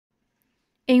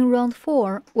In round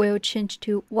 4, we'll change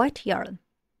to white yarn.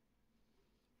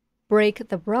 Break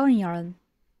the brown yarn.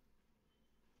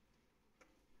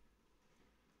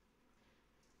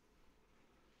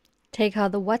 Take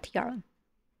out the white yarn.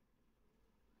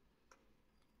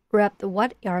 Wrap the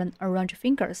white yarn around your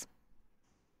fingers.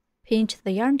 Pinch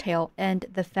the yarn tail and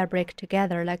the fabric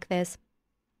together like this.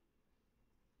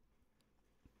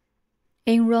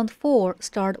 In round 4,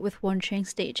 start with 1 chain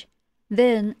stitch,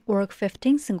 then work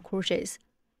 15 single crochets.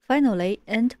 Finally,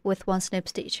 end with 1 slip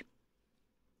stitch.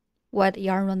 Wet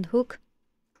yarn around the hook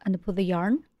and put the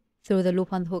yarn through the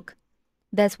loop on the hook.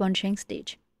 That's 1 chain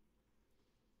stitch.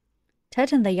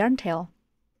 Tighten the yarn tail.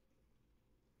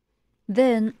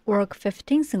 Then work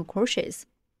 15 single crochets.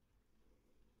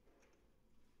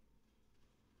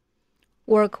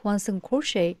 Work 1 single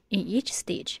crochet in each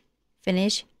stitch.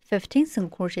 Finish 15 single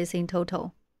crochets in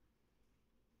total.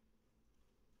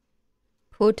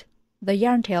 Put the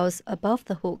yarn tails above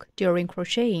the hook during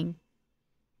crocheting.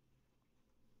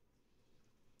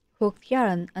 Hook the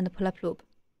yarn and pull up loop.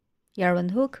 Yarn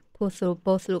and hook, pull through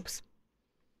both loops.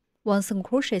 1 single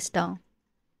crochet is done.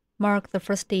 Mark the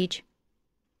first stitch.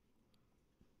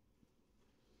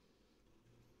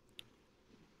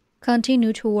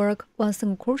 Continue to work 1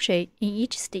 single crochet in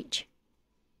each stitch.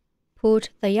 Put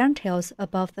the yarn tails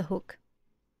above the hook.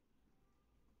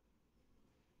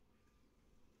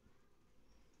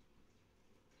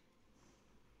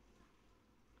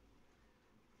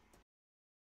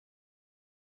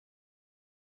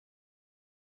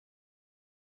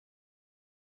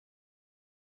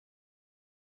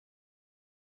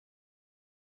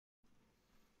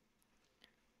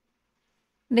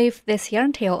 Leave this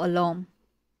yarn tail alone.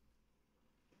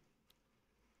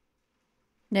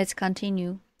 Let's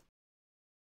continue.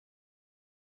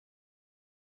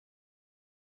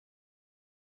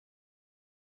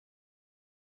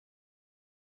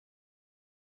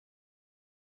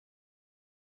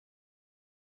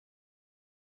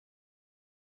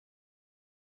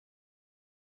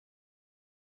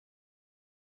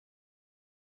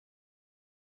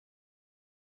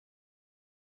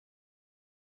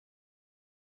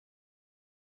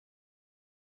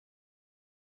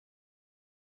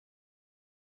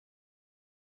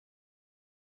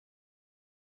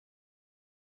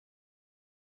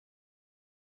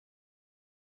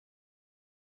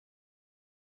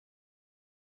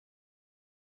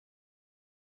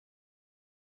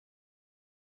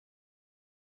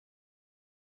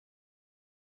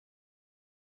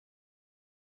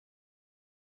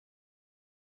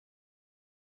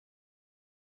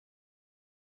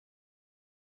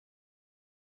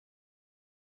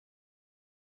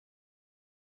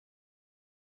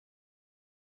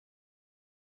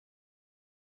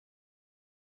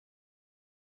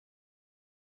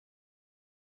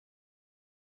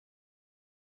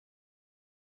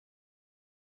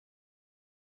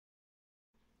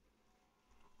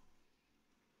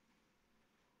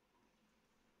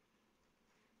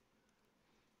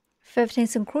 Fifteen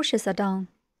single crochets are done.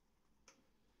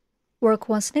 Work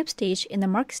 1 slip stitch in the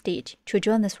mark stitch to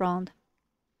join this round.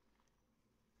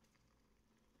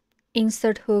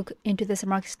 Insert hook into this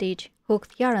mark stitch, hook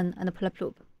the yarn and pull up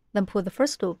loop, then pull the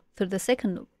first loop through the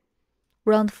second loop.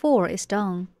 Round 4 is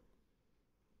done.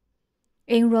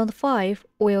 In round 5,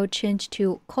 we'll change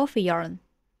to coffee yarn.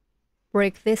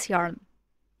 Break this yarn.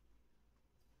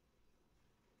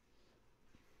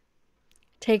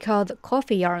 Take out the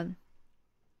coffee yarn.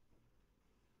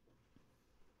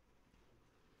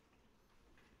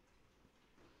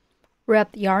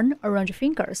 Wrap the yarn around your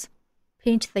fingers.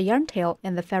 Pinch the yarn tail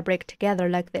and the fabric together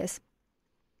like this.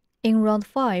 In round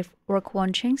 5, work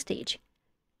 1 chain stitch,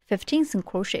 15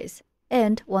 single crochets,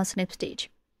 and 1 slip stitch.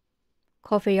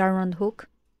 Coffee yarn around the hook.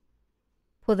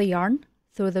 Pull the yarn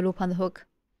through the loop on the hook.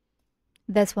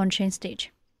 That's 1 chain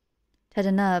stitch.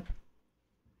 Tighten up.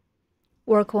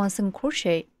 Work 1 single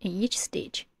crochet in each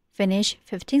stitch. Finish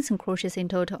 15 single crochets in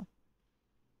total.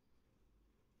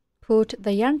 Put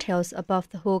the yarn tails above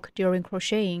the hook during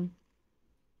crocheting.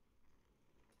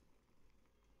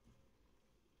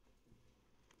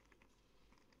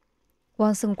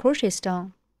 One single crochet is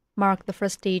done. Mark the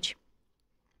first stitch.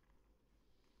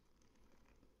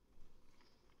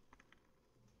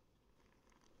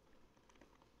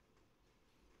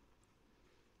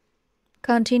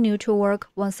 Continue to work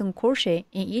 1 single crochet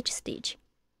in each stitch.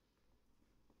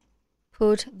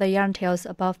 Put the yarn tails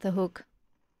above the hook.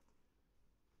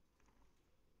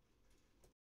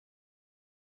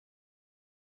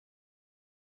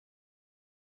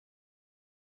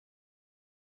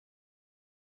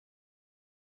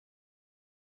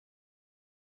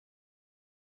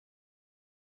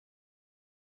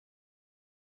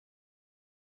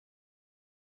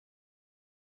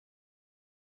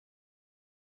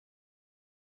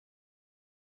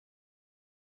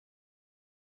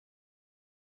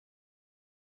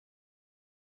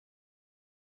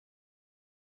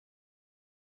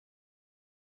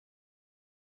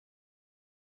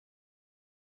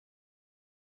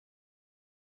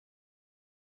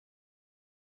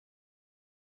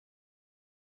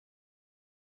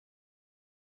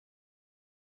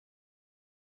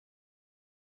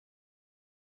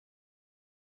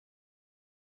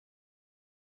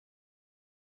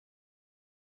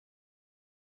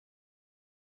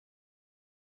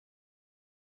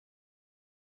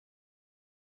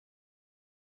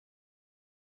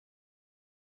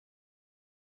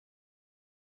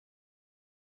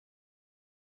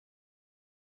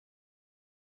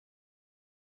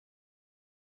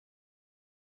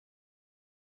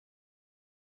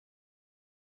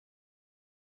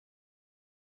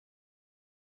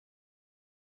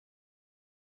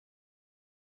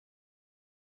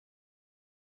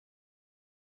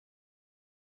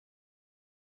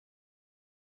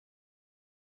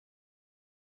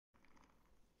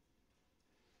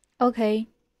 Okay.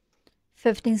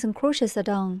 15 single crochets are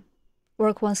done.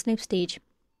 Work 1 slip stitch.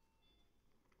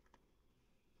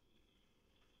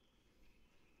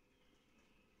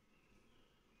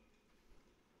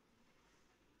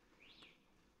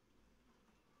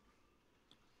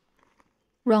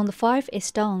 Round 5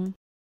 is done.